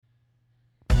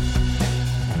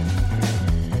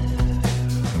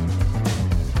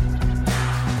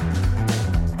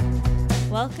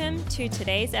Welcome to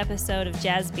today's episode of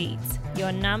Jazz Beats,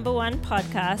 your number one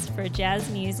podcast for jazz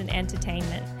news and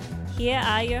entertainment. Here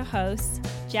are your hosts,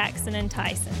 Jackson and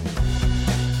Tyson.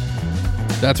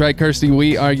 That's right, Kirsty.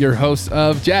 We are your hosts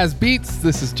of Jazz Beats.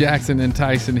 This is Jackson and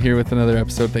Tyson here with another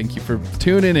episode. Thank you for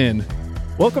tuning in.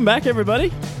 Welcome back,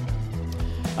 everybody.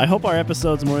 I hope our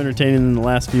episode's more entertaining than the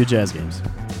last few jazz games.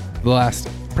 The last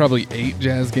probably 8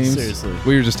 jazz games. Seriously.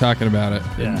 We were just talking about it.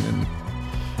 Yeah.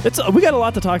 We got a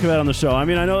lot to talk about on the show. I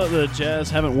mean, I know that the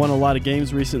Jazz haven't won a lot of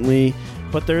games recently,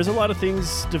 but there's a lot of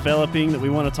things developing that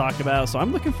we want to talk about. So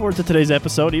I'm looking forward to today's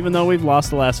episode, even though we've lost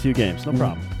the last few games. No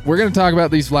problem. We're going to talk about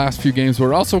these last few games.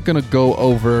 We're also going to go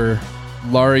over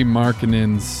Lauri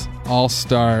Markkanen's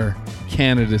All-Star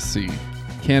candidacy.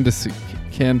 We're going to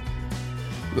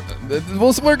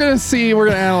see. We're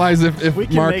going to analyze if we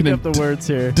can make up the Markkanen words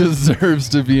here. deserves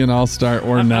to be an All-Star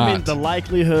or not. I mean, the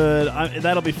likelihood,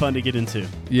 that'll be fun to get into.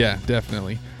 Yeah,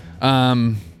 definitely.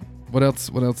 What else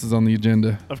is on the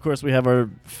agenda? Of course, we have our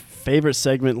favorite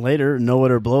segment later, Know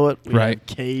It or Blow It. We Right. have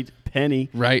Cade Penny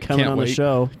Right. coming Can't on wait. the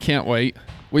show. Can't wait.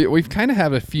 We've kind of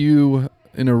have a few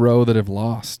in a row that have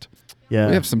lost. Yeah.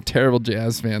 We have some terrible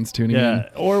Jazz fans tuning Yeah,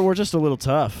 or we're just a little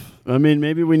tough. I mean,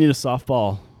 maybe we need a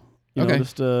softball. You know, Okay.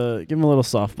 just give them a little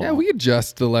softball. in. Yeah, we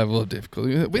adjust the level of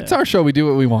difficulty. It's our show. We do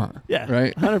what we want. Yeah,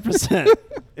 Right? 100%.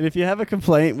 And if you have a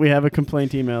complaint, we have a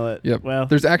complaint email at. Yep. Well,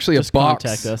 there's actually a just box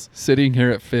contact us. sitting here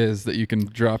at Fizz that you can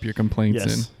drop your complaints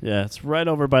yes. Yeah, it's right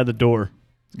over by the door.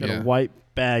 It's got Yeah. a white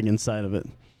bag inside of it.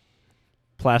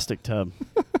 Plastic tub.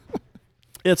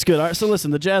 It's good. All right, so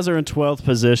listen, the Jazz are in 12th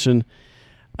position.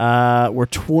 We're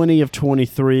 20 of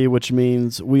 23, which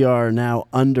means we are now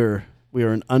we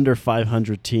are an under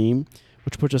 500 team,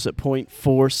 which puts us at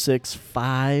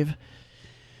 .465.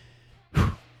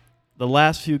 The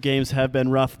last few games have been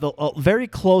rough. Very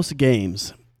close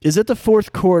games. Is it the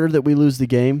fourth quarter that we lose the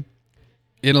game?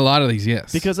 In a lot of these,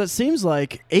 yes. Because it seems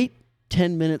like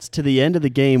 8-10 minutes to the end of the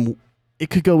game, it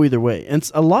could go either way.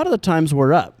 And a lot of the times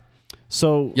we're up.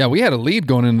 So yeah, we had a lead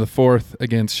going into the fourth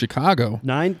against Chicago.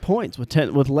 9 points with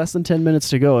less than 10 minutes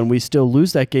to go, and we still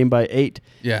lose that game by 8.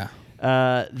 Yeah.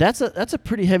 That's a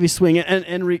pretty heavy swing,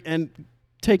 and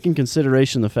take in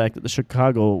consideration the fact that the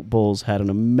Chicago Bulls had an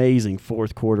amazing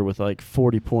fourth quarter with like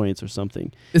 40 points or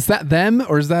something. Is that them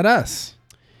or is that us?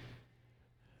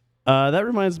 That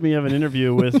reminds me of an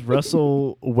interview with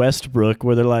Russell Westbrook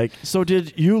where they're like, "So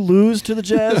did you lose to the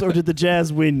Jazz or did the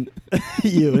Jazz win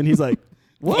you?" And he's like,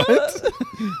 "What?"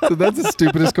 So that's the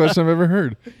stupidest question I've ever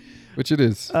heard, which it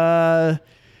is. I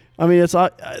mean, it's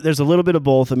there's a little bit of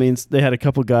both. I mean, they had a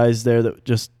couple guys there that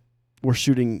just were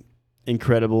shooting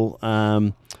incredible,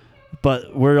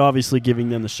 but we're obviously giving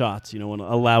them the shots, and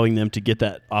allowing them to get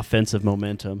that offensive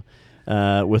momentum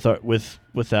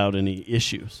without any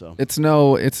issue. So it's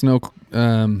no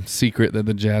secret that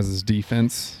the Jazz's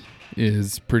defense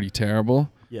is pretty terrible.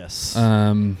 yes,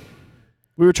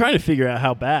 We were trying to figure out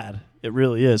how bad it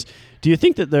really is. Do you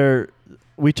think that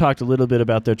we talked a little bit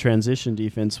about their transition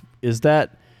defense?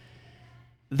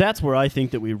 That's where I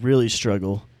think that we really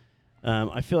struggle.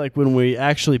 I feel like when we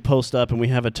actually post up and we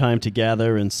have a time to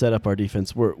gather and set up our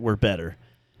defense, we're better.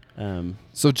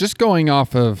 So just going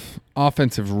off of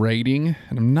offensive rating,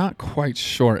 and I'm not quite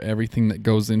sure everything that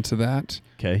goes into that.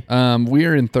 Okay. We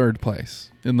are in third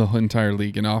place in the entire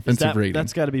league in offensive rating.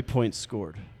 That's got to be points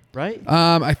scored, right?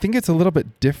 I think it's a little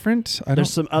bit different.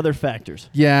 There's some other factors.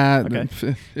 Yeah,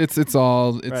 Okay.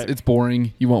 It's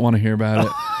boring. You won't want to hear about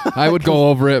it. I would go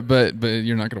over it, but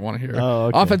you're not going to want to hear it. Oh,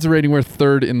 okay. Offensive rating, we're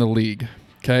third in the league.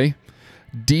 Okay.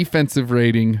 Defensive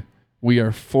rating, we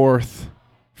are fourth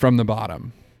from the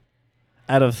bottom.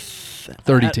 Out of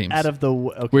 30 teams. Out of the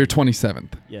okay. We're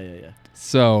 27th. Yeah.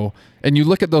 So, and you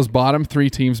look at those bottom 3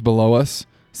 teams below us: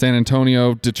 San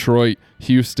Antonio, Detroit,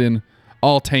 Houston.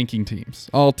 All tanking teams,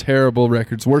 all terrible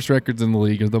records, worst records in the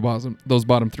league are those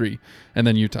bottom 3, and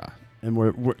then Utah. And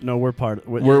we're part of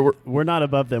we're not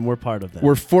above them, we're part of them.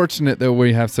 We're fortunate that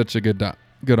we have such a good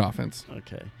offense.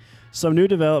 Okay. Some new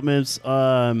developments,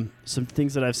 some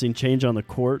things that I've seen change on the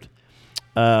court.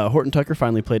 Horton Tucker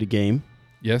finally played a game.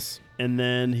 Yes. And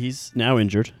then he's now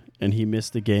injured, and he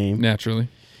missed the game. Naturally.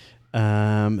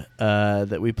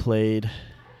 That we played.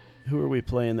 Who are we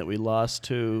playing that we lost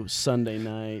to Sunday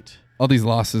night? All these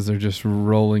losses are just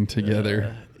rolling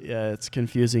together. Yeah, it's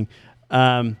confusing.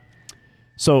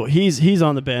 So he's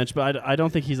on the bench, but I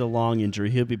don't think he's a long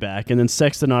injury. He'll be back. And then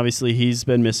Sexton, obviously, he's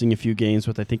been missing a few games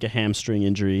with, I think, a hamstring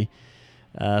injury.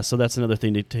 So that's another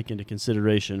thing to take into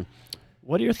consideration.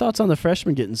 What are your thoughts on the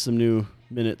freshman getting some new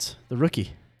minutes? The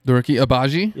rookie. The rookie,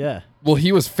 Abaji? Yeah. Well,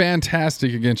 he was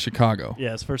fantastic against Chicago.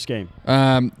 Yeah, his first game.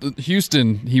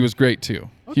 Houston, he was great too.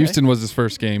 Okay. Houston was his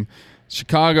first game.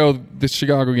 The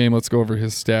Chicago game, let's go over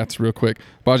his stats real quick.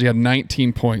 Baji had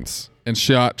 19 points and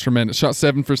shot tremendous. Shot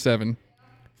 7 for 7,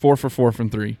 4 for 4 from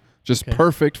 3. Just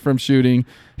perfect from shooting.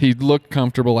 He looked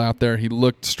comfortable out there. He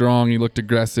looked strong. He looked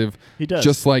aggressive. He does.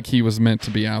 Just like he was meant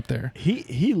to be out there.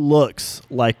 He looks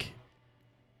like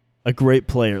a great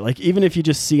player. Like, even if you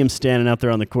just see him standing out there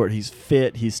on the court, he's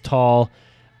fit, he's tall,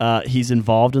 he's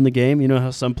involved in the game. You know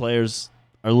how some players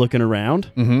are looking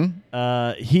around?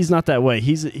 Mm-hmm. He's not that way.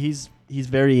 He's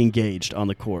very engaged on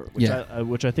the court,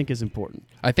 which I think is important.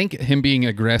 I think him being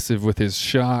aggressive with his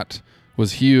shot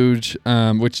was huge,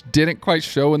 which didn't quite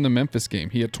show in the Memphis game.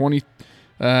 He had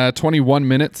 21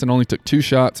 minutes and only took 2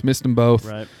 shots, missed them both.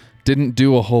 Right. Didn't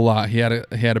do a whole lot. He had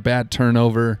a bad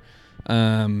turnover.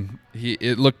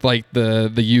 It looked like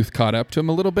the youth caught up to him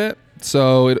a little bit.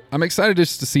 So I'm excited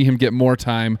just to see him get more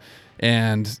time.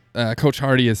 And Coach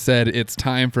Hardy has said it's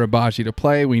time for Agbaji to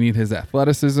play. We need his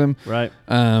athleticism. Right.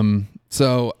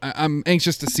 So I'm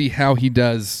anxious to see how he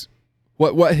does,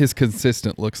 what his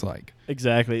consistent looks like.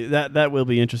 Exactly. That will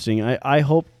be interesting. I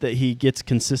hope that he gets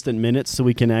consistent minutes so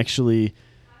we can actually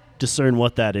discern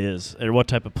what that is or what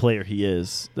type of player he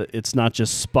is. It's not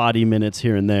just spotty minutes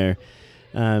here and there.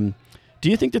 Do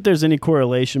you think that there's any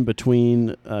correlation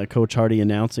between Coach Hardy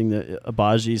announcing that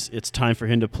Agbaji's it's time for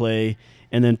him to play,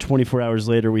 and then 24 hours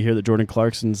later we hear that Jordan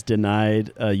Clarkson's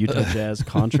denied Utah Jazz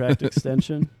contract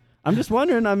extension? I'm just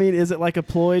wondering, I mean, is it like a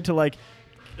ploy to like,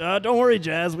 don't worry,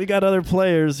 Jazz, we got other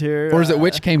players here. Or is it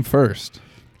which came first?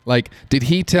 Like, did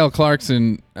he tell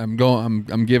Clarkson, I'm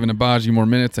giving Agbaji more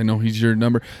minutes, I know he's your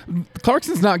number.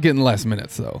 Clarkson's not getting less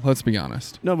minutes, though. Let's be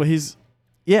honest. No, but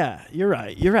yeah, you're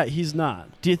right. He's not.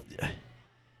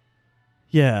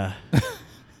 Yeah.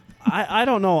 I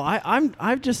don't know.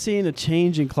 I've just seen a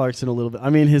change in Clarkson a little bit. I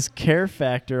mean, his care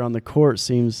factor on the court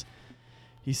seems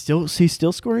he's still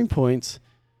scoring points,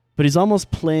 but he's almost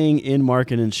playing in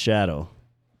Markkanen's shadow.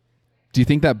 Do you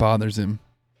think that bothers him?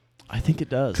 I think it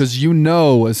does. Because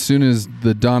as soon as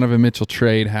the Donovan Mitchell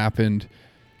trade happened,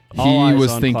 he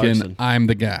was thinking, Clarkson. I'm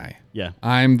the guy. Yeah.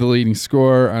 I'm the leading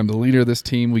scorer. I'm the leader of this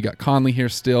team. We got Conley here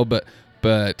still, but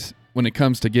when it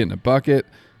comes to getting a bucket,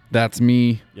 that's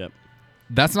me. Yep.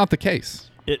 That's not the case.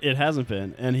 It hasn't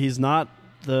been. And he's not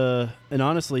and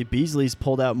honestly, Beasley's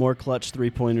pulled out more clutch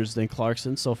three-pointers than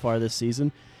Clarkson so far this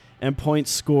season. And points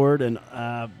scored and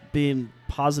being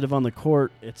positive on the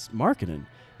court, it's Markkanen.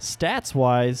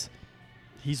 Stats-wise,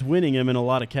 he's winning him in a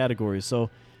lot of categories. So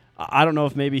I don't know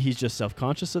if maybe he's just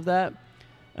self-conscious of that,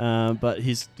 but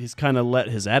he's kind of let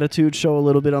his attitude show a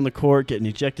little bit on the court, getting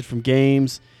ejected from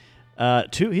games.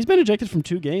 He's been ejected from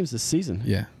 2 games this season.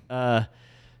 Yeah.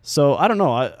 So I don't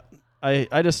know.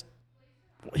 I just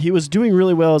he was doing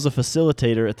really well as a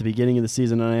facilitator at the beginning of the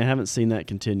season, and I haven't seen that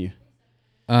continue.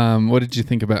 What did you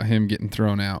think about him getting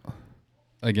thrown out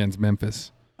against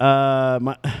Memphis?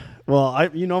 My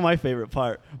favorite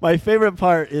part. My favorite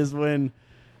part is when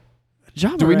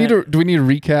John. Do we need to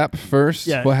recap first?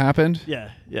 Yeah. What happened?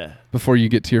 Yeah. Before you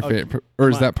get to your favorite, or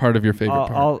is that part of your favorite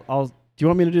part? Do you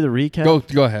want me to do the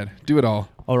recap? Go ahead. Do it all.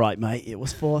 All right, mate. It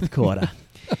was fourth quarter.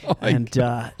 Oh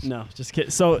no, just kidding.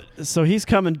 So he's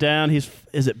coming down.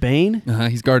 Is it Bane?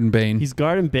 He's guarding Bane. He's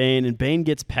guarding Bane, and Bane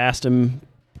gets past him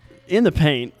in the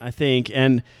paint, I think,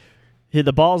 and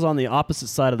the ball's on the opposite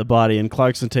side of the body, and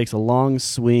Clarkson takes a long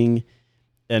swing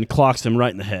and clocks him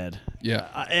right in the head. Yeah.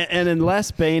 And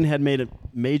unless Bane had made a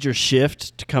major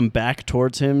shift to come back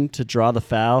towards him to draw the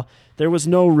foul, there was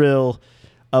no real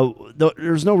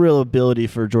ability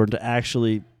for Jordan to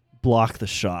actually block the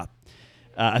shot.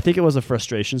 I think it was a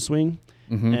frustration swing,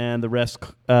 and the refs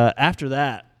after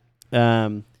that.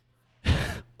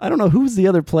 I don't know who's the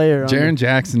other player. Jaren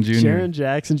Jackson Jr. Jaren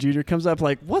Jackson Jr. comes up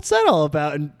like, "What's that all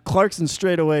about?" And Clarkson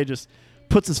straight away just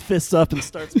puts his fists up and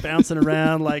starts bouncing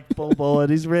around like Bobo, and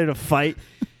he's ready to fight.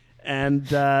 And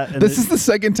this is the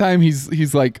second time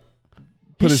he's like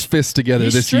put his fists together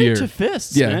this year. He's straight to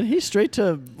fists, man. He's straight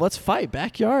to let's fight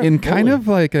backyard in bully. Kind of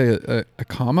like a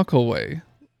comical way.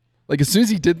 Like as soon as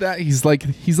he did that, he's like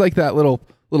that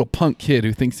little punk kid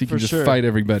who thinks he can just fight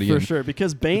everybody. For sure,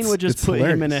 because Bane would just put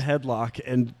him in a headlock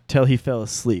until he fell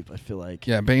asleep, I feel like.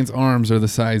 Yeah, Bane's arms are the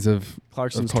size of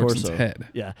Clarkson's torso. Head.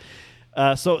 Yeah.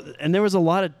 And there was a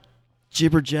lot of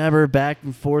jibber-jabber back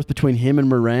and forth between him and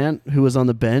Morant, who was on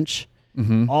the bench,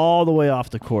 all the way off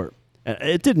the court. And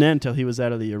it didn't end until he was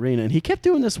out of the arena, and he kept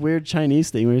doing this weird Chinese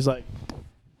thing where he's like...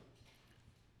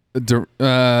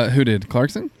 who did?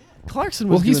 Clarkson? Clarkson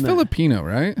was he's Filipino,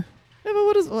 right? Yeah, but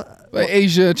what is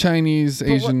Asia, Chinese,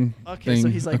 Asian thing. So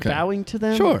he's like bowing to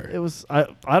them? Sure. It was I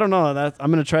don't know.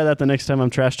 I'm going to try that the next time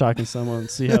I'm trash talking someone and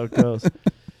see how it goes.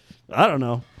 I don't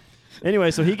know.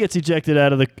 Anyway, so he gets ejected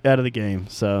out of the game.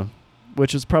 So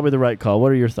which is probably the right call.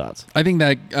 What are your thoughts? I think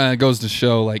that goes to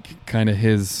show like kind of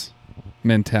his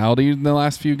mentality in the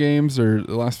last few games or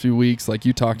the last few weeks. Like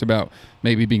you talked about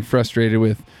maybe being frustrated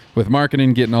with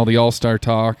Markkanen getting all the all-star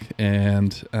talk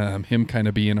and him kind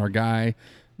of being our guy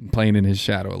and playing in his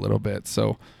shadow a little bit.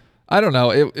 So I don't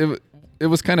know. It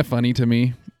was kind of funny to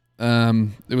me.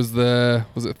 It was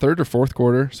it third or fourth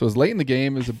quarter? So it was late in the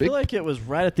game. It was a big. I feel like it was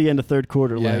right at the end of third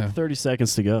quarter, like 30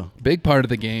 seconds to go. Big part of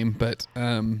the game, but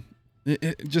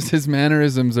just his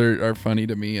mannerisms are funny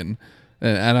to me, and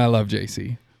I love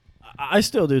JC. I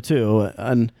still do too,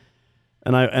 and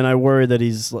I worry that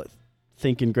he's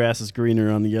thinking grass is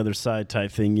greener on the other side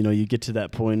type thing. You know, you get to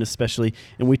that point, especially,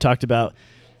 and we talked about,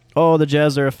 the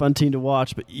Jazz are a fun team to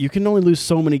watch, but you can only lose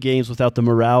so many games without the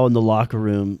morale in the locker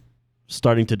room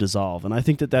starting to dissolve, and I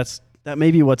think that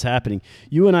may be what's happening.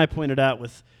 You and I pointed out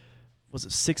was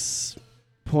it 6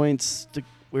 points?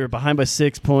 We were behind by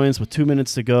 6 points with 2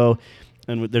 minutes to go,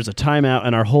 and there's a timeout,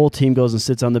 and our whole team goes and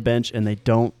sits on the bench, and they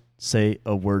don't say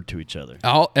a word to each other.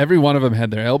 Every one of them had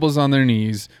their elbows on their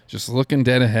knees, just looking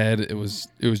dead ahead. It was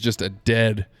just a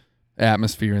dead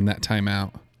atmosphere in that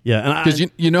timeout. Yeah, because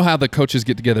you know how the coaches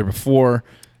get together before,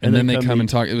 and then they come and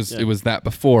talk. It was that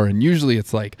before, and usually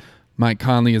it's like Mike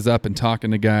Conley is up and talking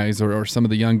to guys, or some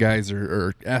of the young guys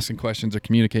are asking questions or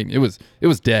communicating. It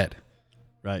was dead.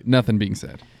 Right. Nothing being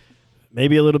said.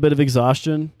 Maybe a little bit of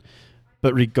exhaustion,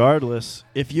 but regardless,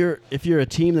 if you're a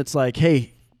team that's like,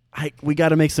 hey, we got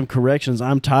to make some corrections.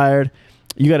 I'm tired.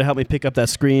 You got to help me pick up that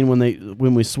screen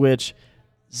when we switch.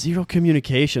 Zero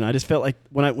communication. I just felt like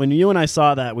when you and I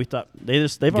saw that, we thought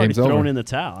they've already thrown in the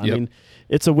towel. I mean,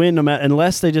 it's a win no matter,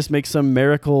 unless they just make some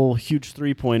miracle huge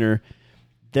 3-pointer.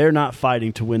 They're not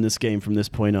fighting to win this game from this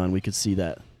point on. We could see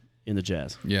that in the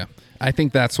Jazz. Yeah, I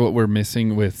think that's what we're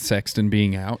missing with Sexton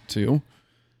being out too.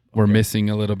 We're missing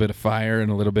a little bit of fire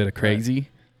and a little bit of crazy.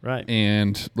 Right.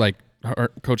 And like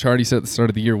Coach Hardy said at the start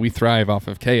of the year, we thrive off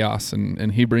of chaos,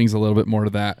 and he brings a little bit more to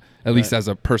that, at least as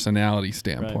a personality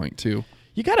standpoint too.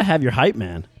 You got to have your hype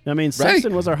man. I mean,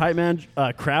 Sexton was our hype man.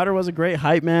 Crowder was a great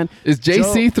hype man. Is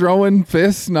JC throwing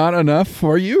fists not enough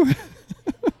for you?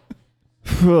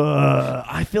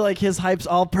 I feel like his hype's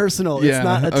all personal. Yeah, it's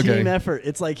not a team effort.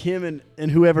 It's like him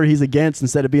and whoever he's against,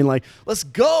 instead of being like, let's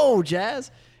go, Jazz.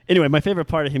 Anyway, my favorite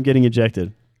part of him getting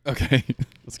ejected. Okay.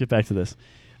 Let's get back to this.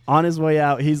 On his way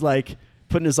out, he's like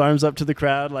putting his arms up to the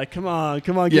crowd, like, come on.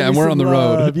 Give yeah, and we're on the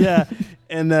road. Yeah.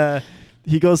 And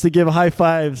he goes to give high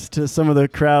fives to some of the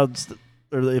crowds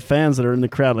or the fans that are in the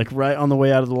crowd, like right on the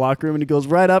way out of the locker room. And he goes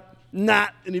right up,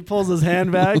 and he pulls his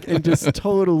hand back and just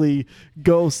totally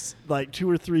ghosts like 2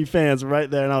 or 3 fans right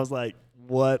there. And I was like,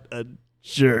 what a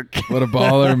jerk. What a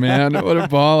baller, man. What a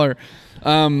baller.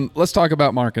 Let's talk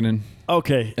about Markkanen.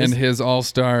 Okay. And his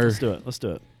all-star. Let's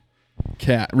do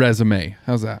it. Resume.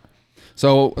 How's that?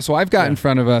 So I've got in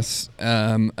front of us,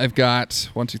 I've got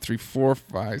 1, 2, 3, 4,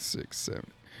 5, 6,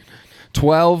 7,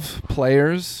 12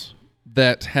 players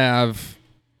that have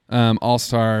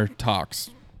all-star talks.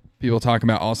 People talking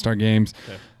about all-star games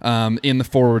in the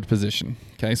forward position.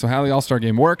 Okay, so how the all-star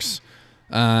game works,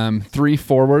 3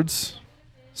 forwards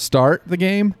start the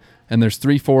game, and there's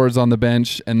 3 forwards on the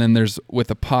bench, and then there's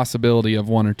with a possibility of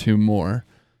 1 or 2 more.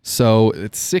 So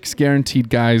it's 6 guaranteed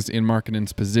guys in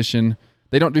Markkanen's position.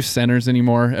 They don't do centers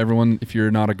anymore. Everyone, if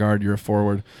you're not a guard, you're a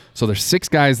forward. So there's 6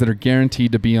 guys that are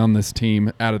guaranteed to be on this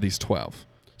team out of these 12.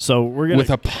 So we're gonna with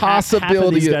a possibility half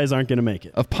of these guys aren't gonna make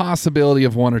it. A possibility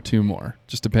of 1 or 2 more,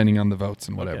 just depending on the votes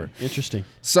and whatever. Okay. Interesting.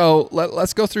 So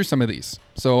let's go through some of these.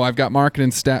 So I've got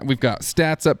Markkanen stat. We've got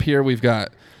stats up here. We've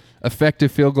got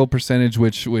effective field goal percentage,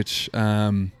 which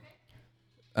brings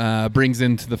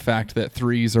into the fact that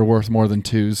 3s are worth more than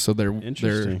 2s. So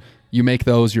they're you make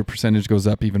those, your percentage goes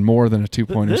up even more than a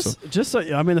 2-pointer.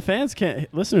 The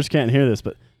listeners can't hear this,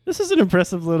 but this is an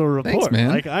impressive little report. Thanks, man.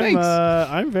 Like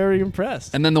I'm very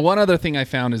impressed. And then the one other thing I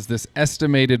found is this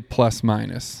estimated plus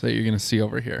minus that you're going to see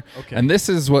over here. Okay. And this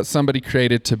is what somebody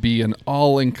created to be an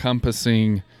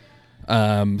all-encompassing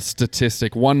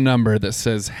statistic, one number that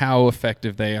says how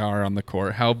effective they are on the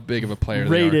court, how big of a player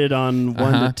they are. Rated on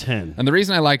 1 to 10. And the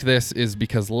reason I liked this is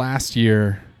because last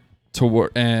year,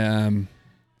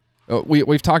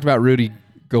 we've talked about Rudy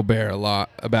Gobert a lot,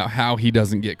 about how he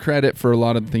doesn't get credit for a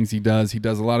lot of the things he does. He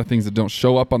does a lot of things that don't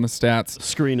show up on the stats.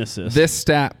 Screen assist. This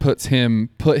stat put him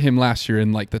last year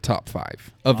in like the top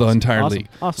 5 of the entire league.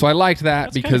 Awesome. So I liked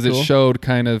that because it showed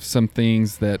kind of some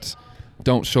things that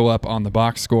don't show up on the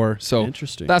box score. So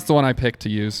interesting. That's the one I picked to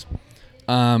use.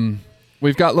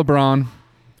 We've got LeBron.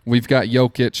 We've got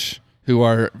Jokic, who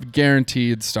are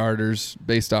guaranteed starters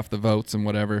based off the votes and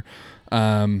whatever.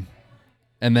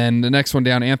 And then the next one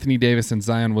down, Anthony Davis and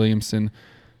Zion Williamson.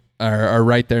 are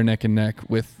right there neck and neck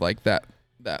with like that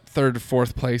third or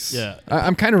fourth place. Yeah.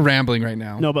 I'm kind of rambling right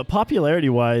now. No, but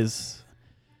popularity-wise,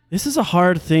 this is a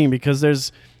hard thing because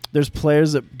there's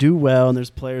players that do well and there's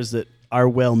players that are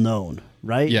well known,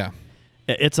 right? Yeah.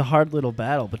 It's a hard little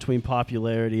battle between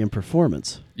popularity and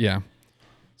performance. Yeah.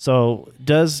 So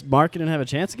does Markkanen have a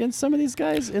chance against some of these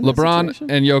guys in this LeBron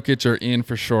situation? and Jokic are in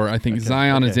for sure. I think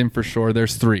Zion is in for sure.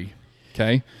 There's 3.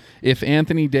 Okay. If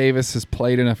Anthony Davis has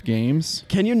played enough games.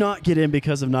 Can you not get in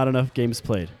because of not enough games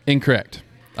played? Incorrect.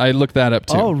 I looked that up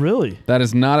too. Oh, really? That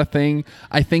is not a thing.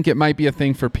 I think it might be a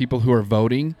thing for people who are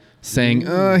voting, saying,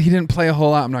 he didn't play a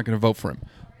whole lot, I'm not going to vote for him.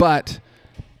 But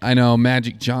I know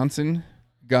Magic Johnson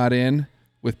got in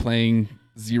with playing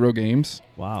 0 games.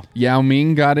 Wow. Yao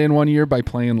Ming got in one year by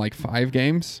playing like 5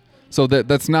 games. So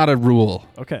that's not a rule.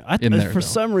 Okay. For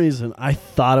some reason, I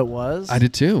thought it was. I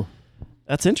did too.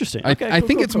 That's interesting. I Okay,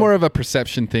 think it's more of a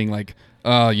perception thing. Like,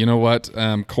 you know what?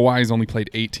 Kawhi's only played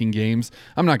 18 games.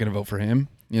 I'm not going to vote for him,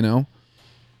 you know?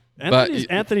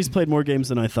 Anthony's played more games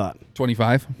than I thought.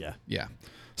 25? Yeah. Yeah.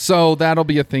 So that'll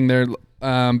be a thing there.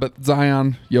 But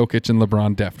Zion, Jokic, and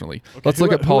LeBron definitely. Okay, Let's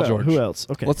look at Paul George. Who else?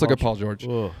 Okay. Let's look at Paul George.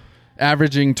 Whoa.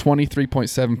 Averaging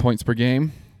 23.7 points per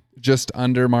game, just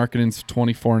under Markkanen's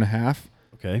 24.5.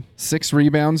 Okay. 6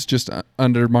 rebounds, just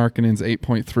under Markkanen's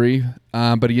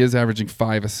 8.3. But he is averaging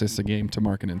 5 assists a game to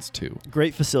Markkanen's 2.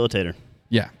 Great facilitator.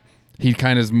 Yeah. He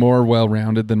kind of is more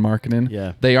well-rounded than Markkanen.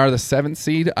 Yeah. They are the 7th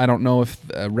seed. I don't know if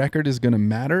the record is going to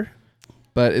matter,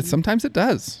 but sometimes it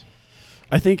does.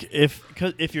 I think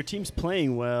if your team's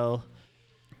playing well,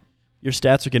 your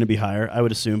stats are going to be higher, I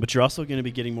would assume, but you're also going to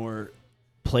be getting more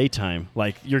play time.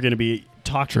 Like, you're going to be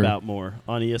talked about more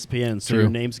on ESPN, so your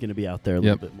name's going to be out there a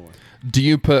little bit more. Do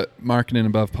you put Markkanen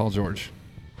above Paul George?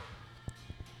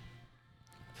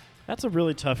 That's a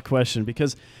really tough question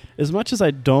because as much as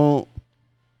I don't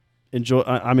enjoy,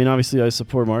 I mean, obviously I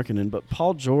support Markkanen, but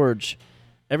Paul George,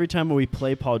 every time we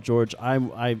play Paul George,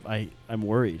 I'm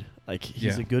worried. Like,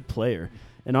 he's a good player.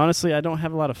 And honestly, I don't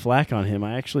have a lot of flack on him.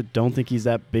 I actually don't think he's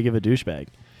that big of a douchebag.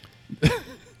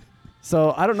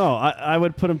 So I don't know. I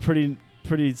would put him pretty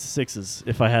 6s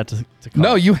if I had to call.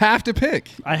 No, you have to pick.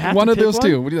 I have one to of pick those one?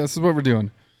 two. This is what we're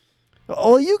doing.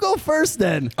 Oh, you go first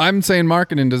then. I'm saying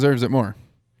Markkanen deserves it more.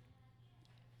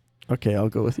 Okay, I'll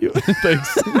go with you.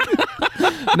 Thanks.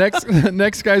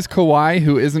 Next guy's Kawhi,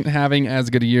 who isn't having as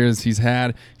good a year as he's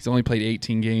had. He's only played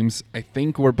 18 games. I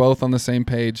think we're both on the same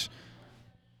page.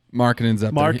 Markkanen's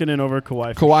up there. Markkanen over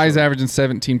Kawhi. Kawhi's averaging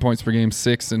 17 points per game,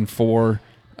 6 and 4.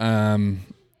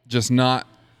 Just not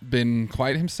been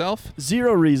quite himself.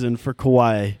 Zero reason for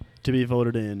Kawhi to be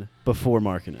voted in before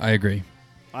Markkanen. I agree.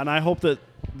 And I hope that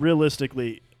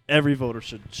realistically every voter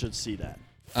should see that.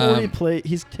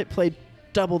 He's played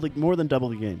more than double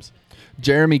the games.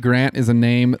 Jeremy Grant is a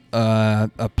name,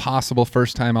 a possible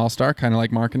first-time All-Star, kind of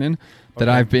like Markkanen, that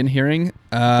I've been hearing.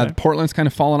 Portland's kind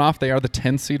of fallen off. They are the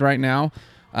 10th seed right now,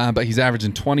 but he's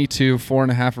averaging 22,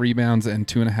 4.5 rebounds, and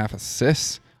 2.5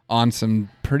 assists on some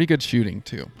pretty good shooting,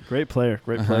 too. Great player.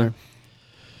 Player.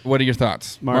 What are your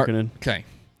thoughts? Markkanen. Okay.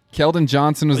 Keldon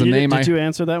Johnson was a name Did you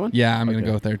answer that one? Yeah, I'm going to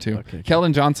go with there, too. Okay.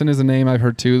 Keldon Johnson is a name I've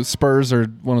heard, too. Spurs are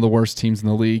one of the worst teams in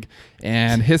the league,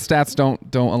 and his stats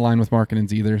don't align with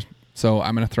Markkanen's either, so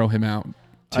I'm going to throw him out,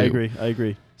 too. I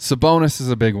agree. Sabonis is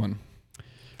a big one.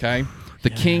 Okay? The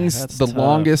Kings, the tough.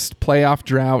 longest playoff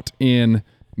drought in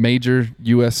major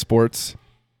U.S. sports.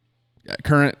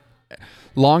 Current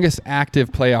longest active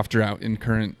playoff drought in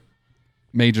current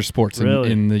major sports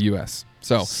in the U.S.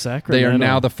 So Sacramento. They are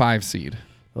now the 5 seed.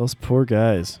 Those poor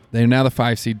guys. They are now the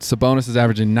 5 seed. Sabonis is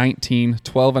averaging 19,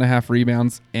 12.5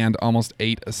 rebounds, and almost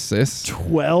 8 assists.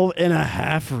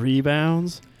 12.5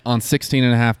 rebounds? On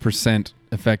 16.5%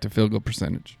 effective field goal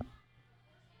percentage.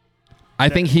 I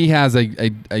think he has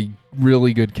a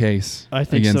really good case. I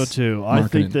think so too. I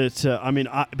think Markkanen.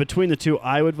 that between the two,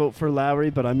 I would vote for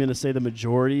Lowry, but I'm going to say the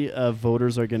majority of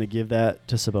voters are going to give that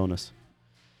to Sabonis.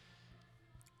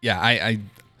 Yeah,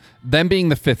 them being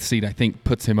the 5th seed, I think,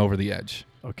 puts him over the edge.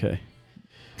 Okay.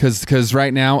 Because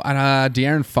right now,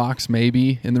 De'Aaron Fox may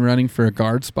be in the running for a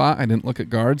guard spot. I didn't look at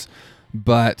guards,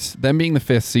 but them being the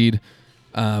 5th seed,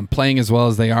 playing as well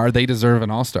as they are, they deserve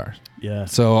an All-Star. Yeah.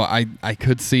 So I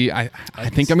could see. I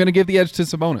think I'm going to give the edge to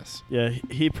Sabonis. Yeah,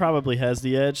 he probably has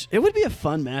the edge. It would be a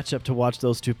fun matchup to watch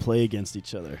those two play against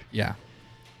each other. Yeah.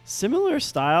 Similar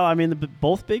style. I mean,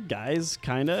 both big guys,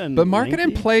 kind of. But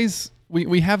Markkanen plays.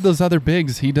 We have those other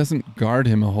bigs. He doesn't guard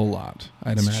him a whole lot,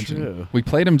 I'd That's imagine. true. We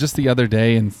played him just the other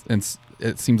day, and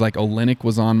it seems like Olynyk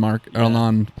was on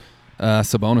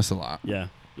Sabonis a lot. Yeah,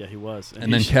 he was.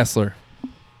 And then Kessler.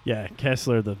 Yeah,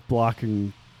 Kessler, the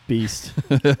blocking beast.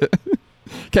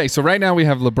 Okay, so right now we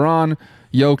have LeBron,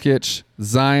 Jokic,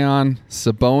 Zion,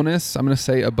 Sabonis. I'm going to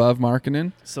say above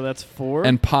Markkanen. So that's 4.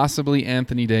 And possibly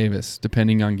Anthony Davis,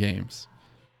 depending on games.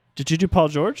 Did you do Paul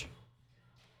George?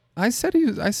 I said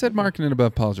Markkanen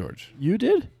above Paul George. You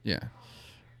did? Yeah.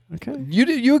 Okay.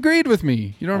 You agreed with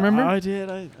me. You don't remember? I did.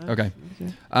 Okay.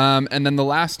 And then the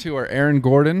last two are Aaron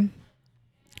Gordon,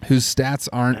 whose stats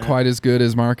aren't quite as good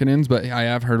as Markkanen's, but I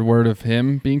have heard word of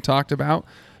him being talked about,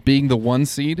 being the 1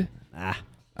 seed.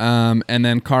 And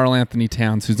then Karl Anthony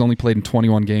Towns, who's only played in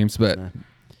 21 games, but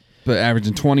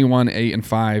averaging 21, 8, and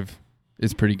 5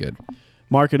 is pretty good.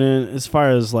 Markkanen, as far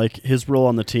as like his role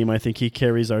on the team, I think he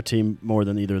carries our team more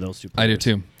than either of those two players. I do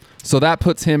too. So that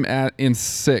puts him in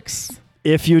 6th.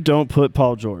 If you don't put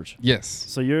Paul George. Yes.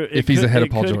 So if he's ahead of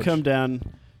Paul George. It could come down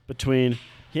between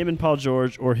him and Paul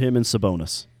George or him and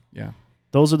Sabonis. Yeah.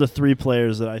 Those are the 3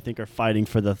 players that I think are fighting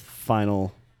for the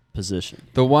final position.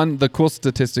 The cool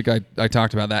statistic I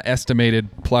talked about, that estimated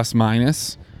plus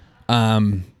minus,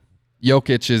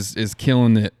 Jokic is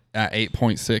killing it at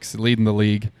 8.6, leading the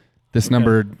league. This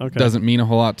number doesn't mean a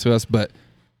whole lot to us, but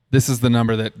this is the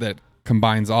number that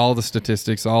combines all the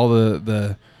statistics, all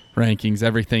the rankings,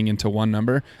 everything into one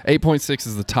number. 8.6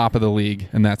 is the top of the league,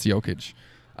 and that's Jokic.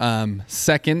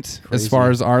 Second, as far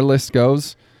as our list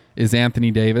goes, is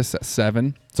Anthony Davis at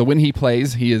 7. So when he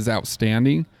plays, he is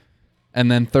outstanding. And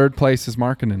then third place is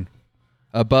Markkanen.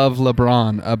 Above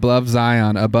LeBron, above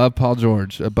Zion, above Paul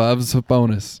George, above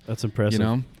Sabonis. That's impressive. You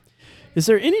know? Is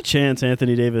there any chance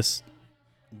Anthony Davis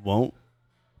won't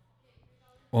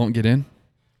get in?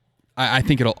 I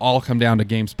think it'll all come down to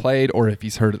games played or if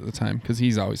he's hurt at the time, because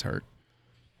he's always hurt.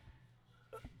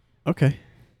 Okay.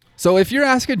 So if you're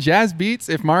asking Jazz Beats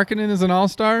if Markkanen is an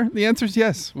all-star, the answer is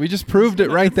yes. We just proved it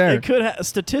right there. It could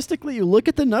statistically, you look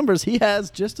at the numbers, he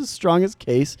has just as strong as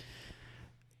case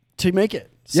to make it.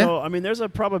 So, I mean, there's a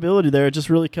probability there. It just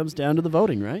really comes down to the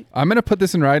voting, right? I'm going to put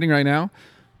this in writing right now.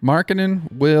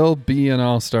 Markkanen will be an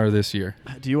all-star this year.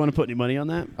 Do you want to put any money on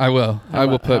that? I will. I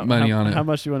will put money on it. How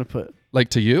much do you want to put? Like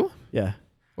to you? Yeah.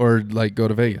 Or like go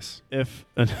to Vegas?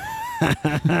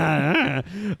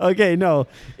 Okay, no.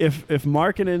 If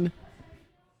Markkanen,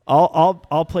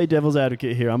 I'll play devil's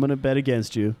advocate here. I'm going to bet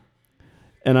against you,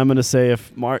 and I'm going to say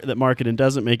that Markkanen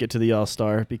doesn't make it to the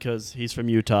All-Star because he's from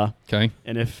Utah. Okay.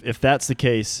 And if that's the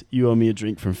case, you owe me a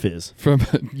drink from Fizz.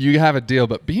 You have a deal,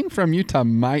 but being from Utah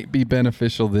might be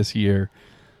beneficial this year.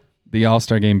 The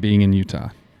All-Star game being in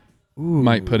Utah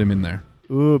might put him in there.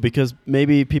 Ooh, because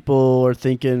maybe people are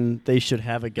thinking they should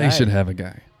have a guy. They should have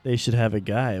a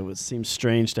guy. It would seem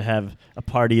strange to have a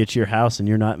party at your house and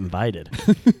you're not invited,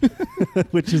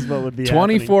 which is what would be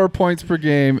 24 points per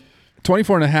game,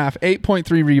 24 and a half,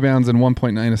 8.3 rebounds, and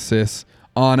 1.9 assists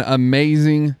on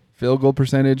amazing field goal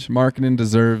percentage. Markkanen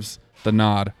deserves the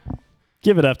nod.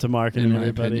 Give it up to Markkanen, in my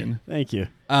everybody. opinion. Thank you.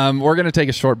 We're going to take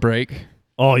a short break.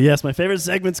 Oh, yes. My favorite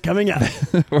segment's coming up.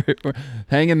 we're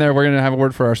hang in there. We're going to have a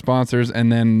word for our sponsors,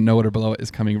 and then Know It or Below It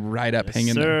is coming right up. Yes, hang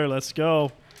in there. sir. Let's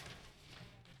go.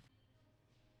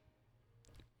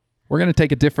 We're going to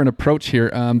take a different approach here.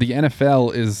 The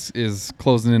NFL is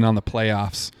closing in on the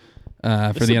playoffs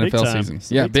for the NFL season.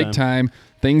 Yeah, big time.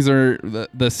 Things are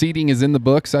the seeding is in the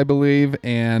books, I believe,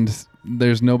 and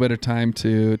there's no better time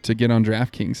to get on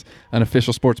DraftKings, an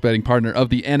official sports betting partner of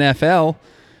the NFL,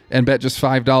 and bet just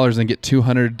 $5 and get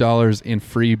 $200 in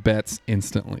free bets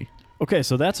instantly. Okay,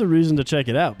 so that's a reason to check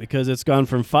it out because it's gone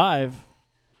from 5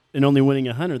 and only winning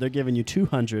 100. They're giving you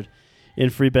 200 in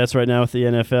free bets right now with the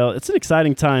NFL. It's an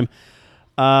exciting time.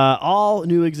 All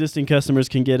new existing customers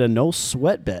can get a no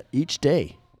sweat bet each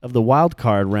day of the wild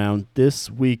card round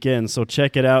this weekend. So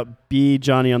check it out. Be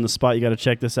Johnny on the spot. You got to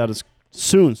check this out as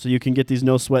soon so you can get these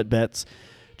no sweat bets.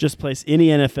 Just place any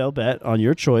NFL bet on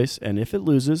your choice, and if it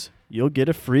loses, you'll get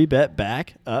a free bet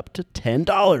back up to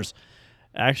 $10.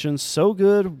 Action's so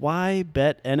good, why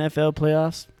bet NFL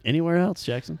playoffs anywhere else,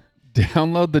 Jackson?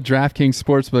 Download the DraftKings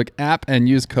Sportsbook app and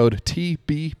use code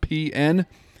TBPN.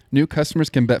 New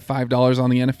customers can bet $5 on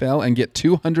the NFL and get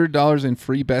 $200 in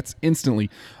free bets instantly.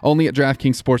 Only at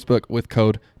DraftKings Sportsbook with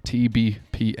code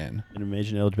TBPN.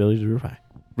 Information eligibility to reply.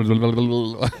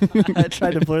 I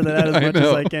tried to blur that out as much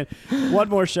as I can. One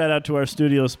more shout out to our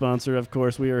studio sponsor. Of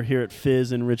course, we are here at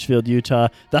Fizz in Richfield, Utah,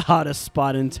 the hottest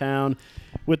spot in town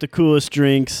with the coolest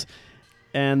drinks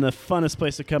and the funnest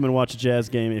place to come and watch a Jazz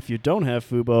game. If you don't have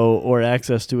Fubo or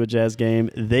access to a Jazz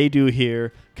game, they do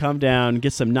here. Come down,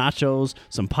 get some nachos,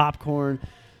 some popcorn,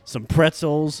 some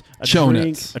pretzels, a Chow drink,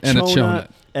 nuts, a and a chow chow nut.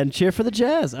 nut. and cheer for the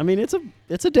Jazz. I mean, it's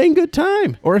a dang good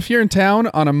time. Or if you're in town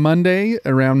on a Monday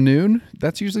around noon,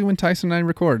 that's usually when Tyson and I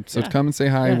record. So come and say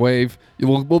hi, wave.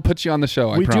 We'll put you on the show,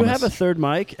 I promise. We do have a third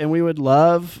mic, and we would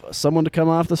love someone to come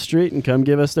off the street and come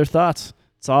give us their thoughts.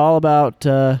 It's all about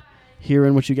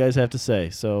hearing what you guys have to say.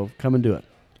 So come and do it.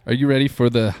 Are you ready for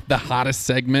the hottest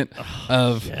segment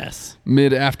of Yes.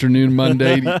 mid-afternoon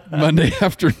Monday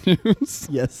afternoons?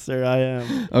 Yes, sir, I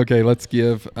am. Okay, let's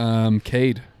give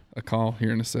Cade a call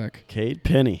here in a sec. Cade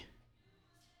Penny.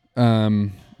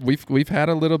 We've had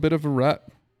a little bit of a rut,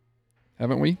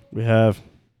 haven't we? We have.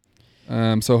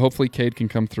 So hopefully Cade can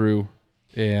come through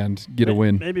and get a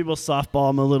win. Maybe we'll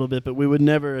softball him a little bit, but we would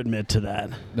never admit to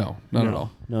that. No, not at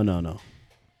all. No.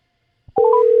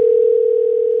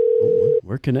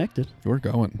 We're connected. We're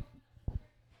going.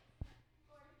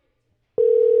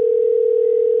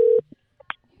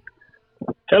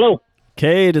 Hello.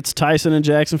 Cade, it's Tyson and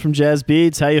Jackson from Jazz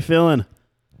Beats. How you feeling?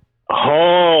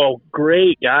 Oh,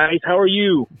 great, guys. How are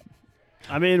you?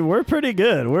 I mean, we're pretty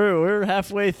good. We're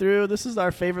halfway through. This is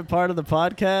our favorite part of the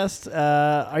podcast.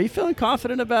 Are you feeling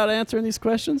confident about answering these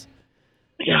questions?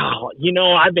 Yeah,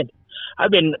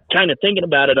 I've been kind of thinking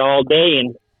about it all day,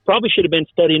 and probably should have been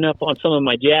studying up on some of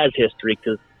my Jazz history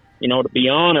because, to be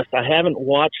honest, I haven't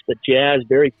watched the Jazz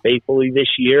very faithfully this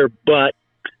year, but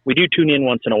we do tune in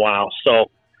once in a while. So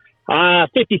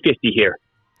 50-50 here.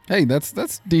 Hey, that's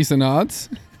decent odds.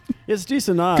 It's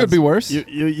decent odds. Could be worse.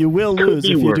 You will lose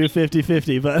if you do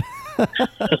 50-50, but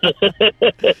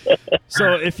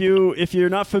So if you're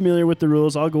not familiar with the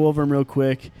rules, I'll go over them real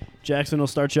quick. Jackson will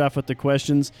start you off with the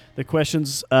questions. The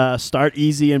questions start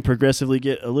easy and progressively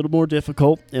get a little more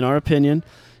difficult, in our opinion.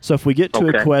 So if we get to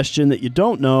a question that you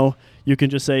don't know, you can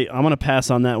just say, I'm going to pass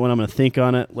on that one. I'm going to think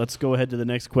on it. Let's go ahead to the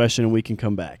next question, and we can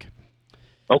come back.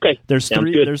 Okay. There's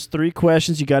three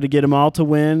questions. You got to get them all to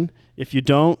win. If you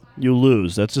don't, you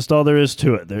lose. That's just all there is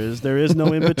to it. There is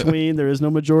no in between. There is no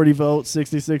majority vote.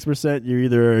 66%. You're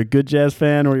either a good Jazz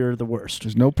fan or you're the worst.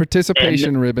 There's no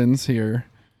participation ribbons here.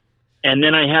 And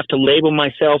then I have to label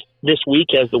myself this week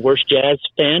as the worst Jazz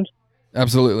fan.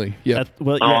 Absolutely. Yeah.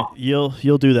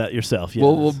 You'll do that yourself. Yes.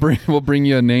 We'll bring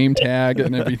you a name tag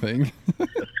and everything.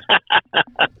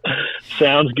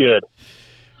 Sounds good.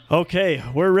 Okay,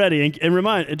 we're ready.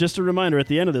 And just a reminder, at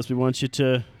the end of this, we want you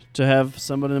to have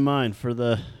someone in mind for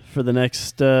the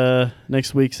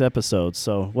next week's episode.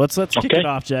 So let's kick it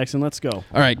off, Jackson. Let's go. All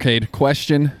right, Cade.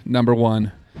 Question number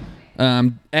 1.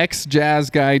 Ex-Jazz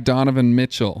guy Donovan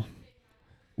Mitchell.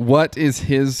 What is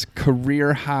his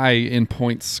career high in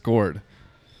points scored?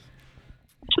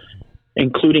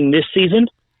 Including this season?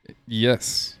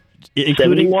 Yes.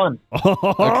 71.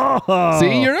 Okay.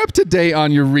 See, you're up to date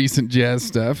on your recent Jazz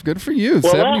stuff. Good for you.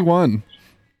 71.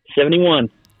 71.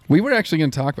 We were actually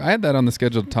going to talk. I had that on the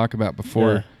schedule to talk about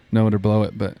before Know It or Blow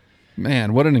It, but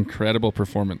man, what an incredible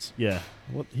performance. Yeah.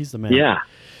 Well, he's the man. Yeah,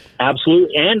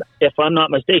 absolutely. And if I'm not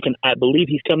mistaken, I believe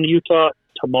he's coming to Utah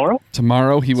tomorrow.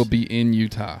 Tomorrow he will be in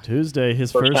Utah. Tuesday,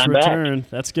 his first return. Back.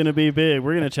 That's going to be big.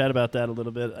 We're going to chat about that a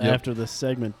little bit after this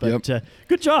segment. But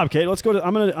good job, Kate. Let's go to.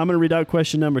 I'm going to read out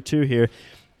question number 2 here.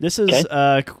 This is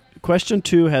question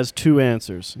 2 has 2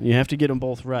 answers. You have to get them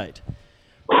both right.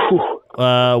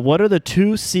 What are the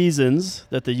 2 seasons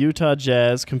that the Utah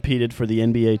Jazz competed for the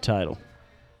NBA title?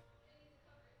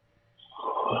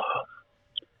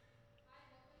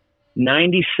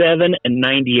 97 and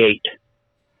 98.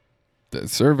 The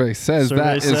survey says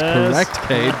that is correct,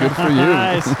 Cade. Good for you.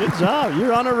 Nice. Good job.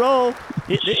 You're on a roll.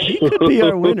 He could be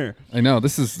our winner. I know.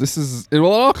 This is it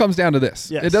all comes down to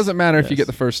this. Yes. It doesn't matter if you get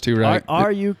the first 2 right.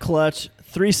 Are you clutch?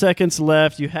 3 seconds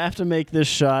left. You have to make this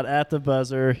shot at the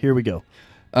buzzer. Here we go.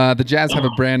 The Jazz have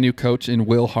a brand new coach in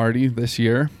Will Hardy this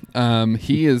year.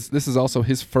 This is also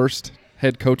his first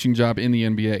head coaching job in the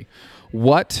NBA.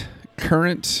 What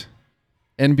current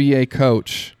NBA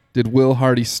coach did Will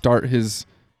Hardy start his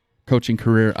coaching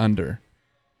career under?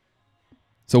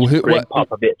 So Greg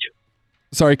Popovich.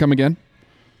 Sorry, come again?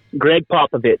 Greg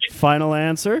Popovich. Final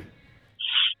answer?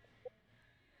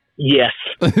 Yes.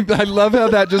 I love how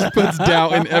that just puts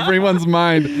doubt in everyone's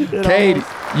mind. Cade,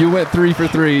 you went 3 for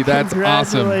 3. That's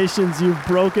awesome. Congratulations, you've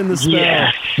broken the spell.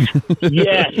 Yes.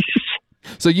 Yes.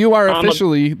 So you are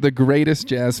officially the greatest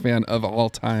Jazz fan of all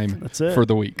time. That's it. For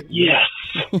the week. Yes.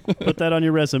 Put that on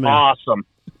your resume. Awesome.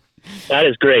 That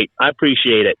is great. I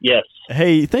appreciate it. Yes.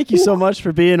 Hey, thank you so much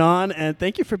for being on, and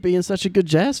thank you for being such a good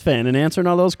Jazz fan and answering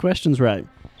all those questions right.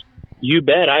 You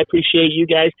bet. I appreciate you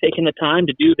guys taking the time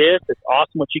to do this. It's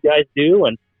awesome what you guys do,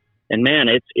 and man,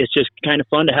 it's just kind of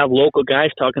fun to have local guys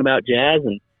talking about Jazz,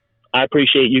 and I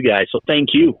appreciate you guys. So thank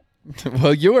you.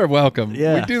 Well, you are welcome.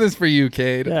 Yeah. We do this for you,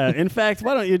 Cade. Yeah. In fact,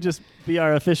 why don't you just be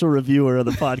our official reviewer of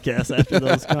the podcast after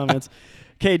those comments?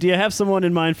 Okay, do you have someone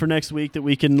in mind for next week that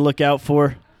we can look out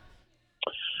for?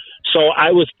 So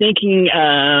I was thinking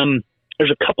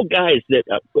there's a couple guys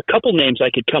a couple names I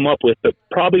could come up with, but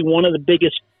probably one of the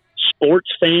biggest sports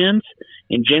fans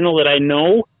in general that I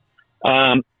know.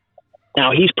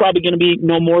 Now, he's probably going to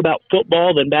know more about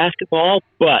football than basketball,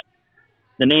 but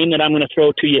the name that I'm going to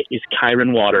throw to you is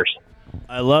Kyron Waters.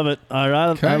 I love it. All right,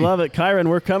 Okay. I love it. Kyron,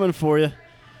 we're coming for you.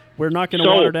 We're not going to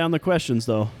water down the questions,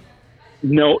 though.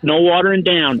 No watering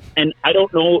down. And I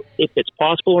don't know if it's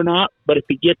possible or not, but if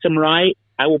he gets them right,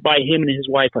 I will buy him and his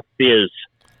wife a fizz.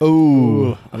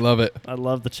 Ooh, I love it. I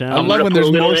love the I challenge. love when Put there's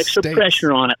a little more extra stakes.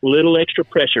 pressure on it. Little extra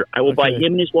pressure. I will buy Okay.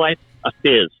 him and his wife a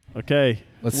fizz. Okay.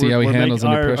 Let's see how he handles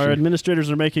under pressure. Our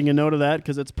administrators are making a note of that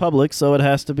because it's public, so it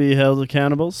has to be held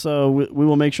accountable. So we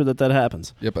will make sure that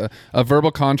happens. Yep. A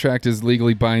verbal contract is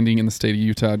legally binding in the state of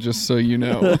Utah, just so you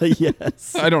know.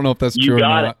 Yes. I don't know if that's You true or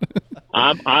got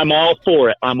not. I'm all for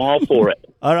it. I'm all for it.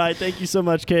 All right. Thank you so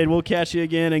much, Cade. We'll catch you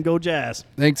again, and go Jazz.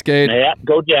 Thanks, Cade. Yeah,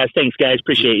 go Jazz. Thanks, guys.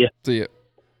 Appreciate you. See you.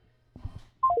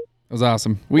 That was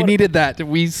awesome. We needed that.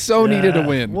 We needed a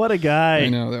win. What a guy. I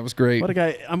know. That was great. What a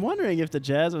guy. I'm wondering if the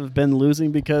Jazz have been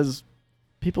losing because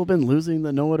people have been losing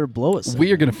the know it or blow it segment.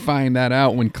 We are going to find that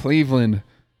out when Cleveland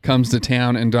comes to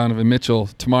town and Donovan Mitchell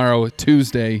tomorrow,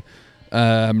 Tuesday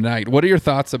night. What are your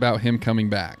thoughts about him coming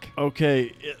back?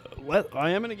 Okay.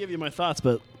 I am going to give you my thoughts,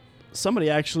 but somebody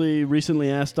actually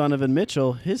recently asked Donovan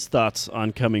Mitchell his thoughts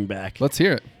on coming back. Let's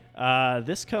hear it.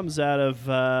 This comes out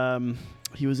of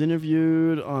he was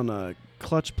interviewed on a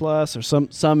Clutch Plus or some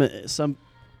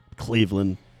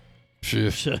Cleveland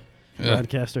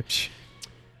broadcaster.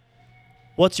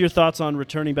 What's your thoughts on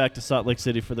returning back to Salt Lake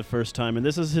City for the first time? And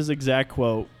this is his exact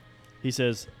quote. He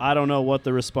says, "I don't know what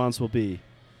the response will be.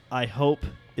 I hope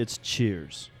it's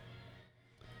cheers."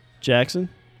 Jackson,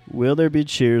 will there be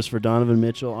cheers for Donovan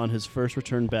Mitchell on his first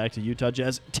return back to Utah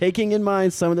Jazz, taking in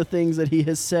mind some of the things that he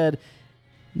has said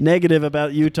negative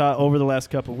about Utah over the last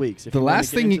couple of weeks? If The you want last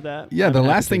to get thing, into that, the I'm happy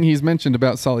last to. thing he's mentioned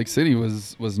about Salt Lake City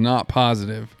was not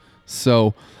positive.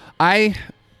 So, I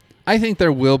think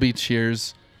there will be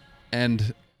cheers,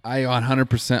 and I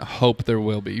 100% hope there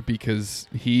will be because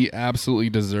he absolutely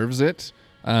deserves it.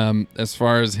 As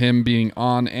far as him being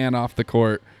on and off the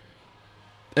court,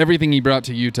 everything he brought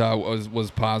to Utah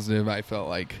was positive. I felt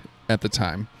like at the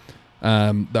time.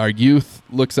 Our youth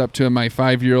looks up to him. My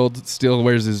 5-year-old still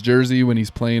wears his jersey when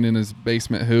he's playing in his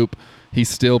basement hoop. He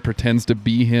still pretends to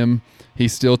be him. He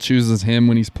still chooses him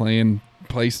when he's playing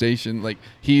PlayStation. Like,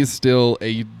 he's still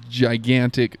a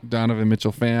gigantic Donovan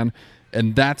Mitchell fan,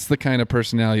 and that's the kind of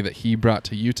personality that he brought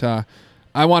to Utah.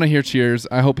 I want to hear cheers.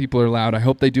 I hope people are loud. I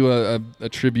hope they do a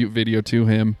tribute video to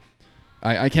him.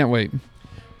 I can't wait.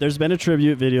 There's been a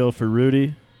tribute video for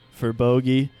Rudy, for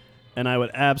Bogey, and I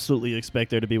would absolutely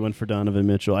expect there to be one for Donovan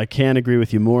Mitchell. I can't agree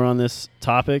with you more on this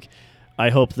topic.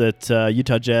 I hope that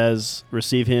Utah Jazz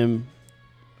receive him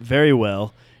very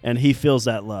well, and he feels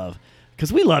that love.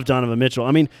 Because we love Donovan Mitchell.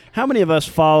 I mean, how many of us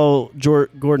follow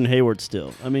Gordon Hayward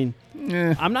still? I mean,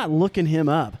 I'm not looking him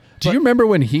up. Do you remember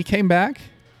when he came back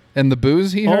and the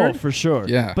boos he heard? Oh, for sure.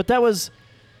 Yeah. But that was...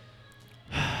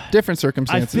 Different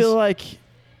circumstances. I feel like...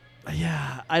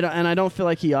 Yeah, I don't feel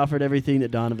like he offered everything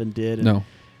that Donovan did. And, No.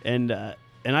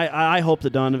 And I hope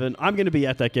that Donovan... I'm going to be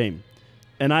at that game,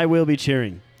 and I will be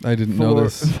cheering. I didn't know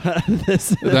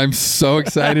this. I'm so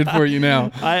excited for you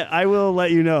now. I will let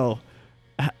you know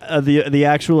the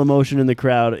actual emotion in the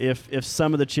crowd. If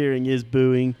some of the cheering is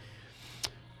booing,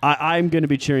 I'm going to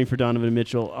be cheering for Donovan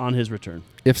Mitchell on his return.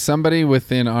 If somebody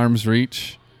within arm's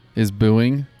reach is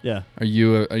booing, Yeah. are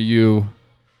you?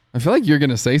 I feel like you're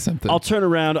going to say something. I'll turn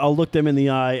around, I'll look them in the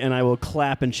eye, and I will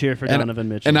clap and cheer for Donovan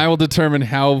Mitchell. And I will determine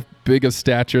how big of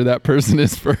stature that person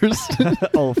is first.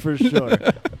 Oh, for sure.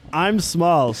 I'm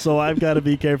small, so I've got to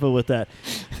be careful with that.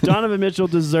 Donovan Mitchell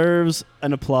deserves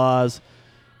an applause,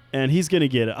 and he's going to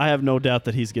get it. I have no doubt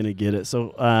that he's going to get it.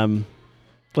 So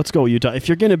let's go, Utah. If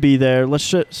you're going to be there, let's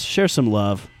share some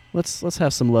love. Let's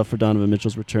have some love for Donovan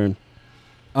Mitchell's return.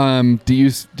 Do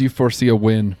you foresee a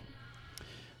win?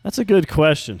 That's a good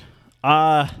question.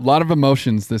 A lot of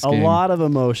emotions this game. A lot of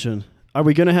emotion. Are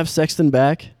we going to have Sexton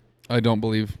back? I don't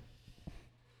believe.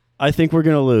 I think we're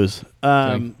going to lose.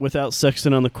 Okay. Without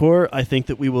Sexton on the court, I think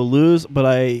that we will lose, but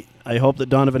I hope that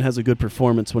Donovan has a good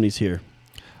performance when he's here.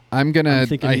 I'm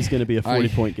thinking he's going to be a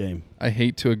 40-point game. I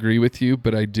hate to agree with you,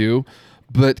 but I do.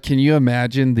 But can you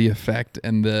imagine the effect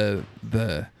and the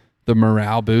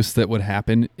morale boost that would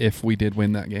happen if we did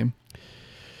win that game?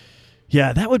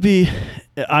 Yeah, that would be.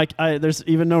 There's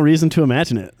even no reason to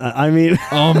imagine it. I mean,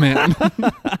 Oh man.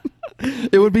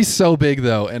 It would be so big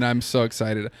though, and I'm so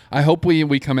excited. I hope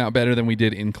we come out better than we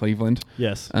did in Cleveland.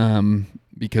 yes,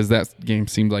 Because that game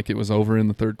seemed like it was over in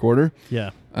the third quarter. yeah,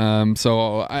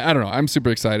 So I don't know. I'm super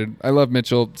excited. I love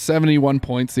Mitchell. 71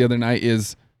 points the other night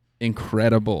is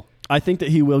incredible. I think that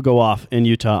he will go off in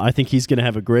Utah. I think he's going to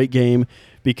have a great game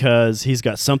because he's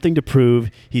got something to prove.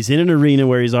 He's in an arena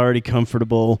where he's already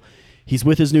comfortable. He's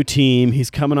with his new team. He's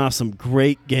coming off some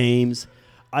great games.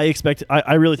 I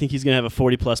really think he's going to have a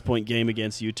 40-plus point game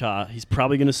against Utah. He's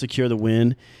probably going to secure the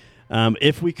win.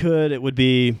 If we could, it would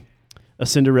be a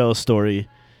Cinderella story.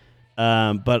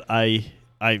 But I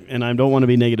don't want to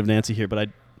be negative Nancy here, but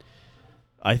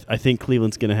I think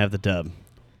Cleveland's going to have the dub.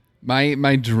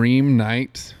 My dream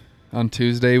night on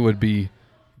Tuesday would be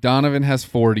Donovan has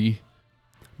 40,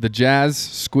 the Jazz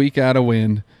squeak out a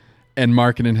win, and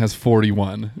Markkanen has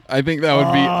 41. I think that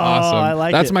would be awesome. I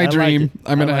like That's it. my I like dream. it.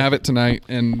 I'm going to I like have it tonight,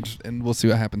 and we'll see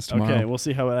what happens tomorrow. Okay, we'll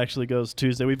see how it actually goes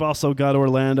Tuesday. We've also got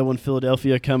Orlando and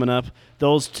Philadelphia coming up.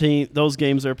 Those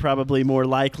games are probably more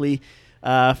likely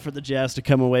for the Jazz to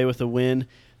come away with a win.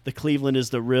 The Cleveland is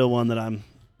the real one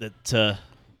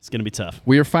it's going to be tough.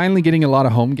 We are finally getting a lot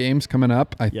of home games coming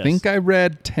up. I Yes. think I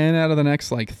read 10 out of the next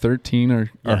 13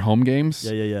 are home games.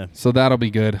 Yeah. So that'll be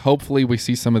good. Hopefully we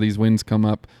see some of these wins come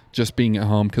up just being at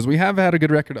home because we have had a good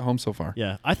record at home so far.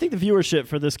 Yeah, I think the viewership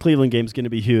for this Cleveland game is going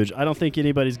to be huge. I don't think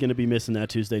anybody's going to be missing that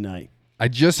Tuesday night. I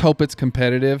just hope it's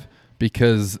competitive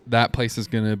because that place is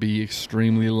going to be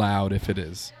extremely loud if it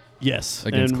is. Yes,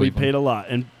 Against and we Cleveland. paid a lot.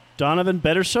 And Donovan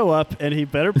better show up, and he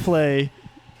better play.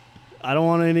 I don't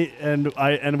want any,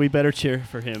 and we better cheer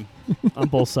for him on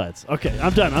both sides. Okay,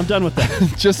 I'm done. I'm done with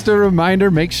that. Just a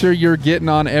reminder, make sure you're getting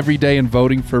on every day and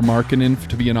voting for Markkanen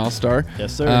to be an all-star.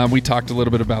 Yes, sir. We talked a little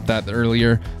bit about that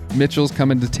earlier. Mitchell's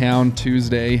coming to town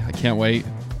Tuesday. I can't wait.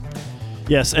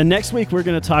 Yes, and next week we're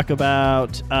going to talk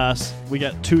about we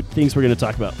got two things we're going to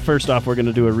talk about. First off, we're going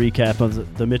to do a recap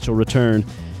of the Mitchell return,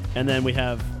 and then we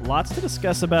have lots to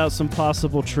discuss about some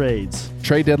possible trades.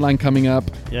 Trade deadline coming up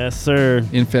Yes, sir.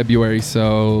 in February,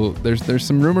 so there's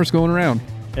some rumors going around.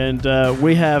 And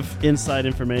we have inside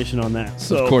information on that.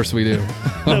 So Of course we do.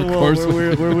 Of course we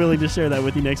do. we're willing to share that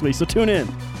with you next week. So tune in.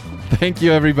 Thank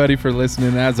you, everybody, for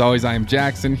listening. As always, I am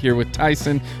Jackson here with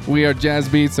Tyson. We are Jazz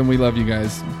Beats, and we love you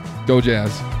guys. Go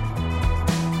Jazz.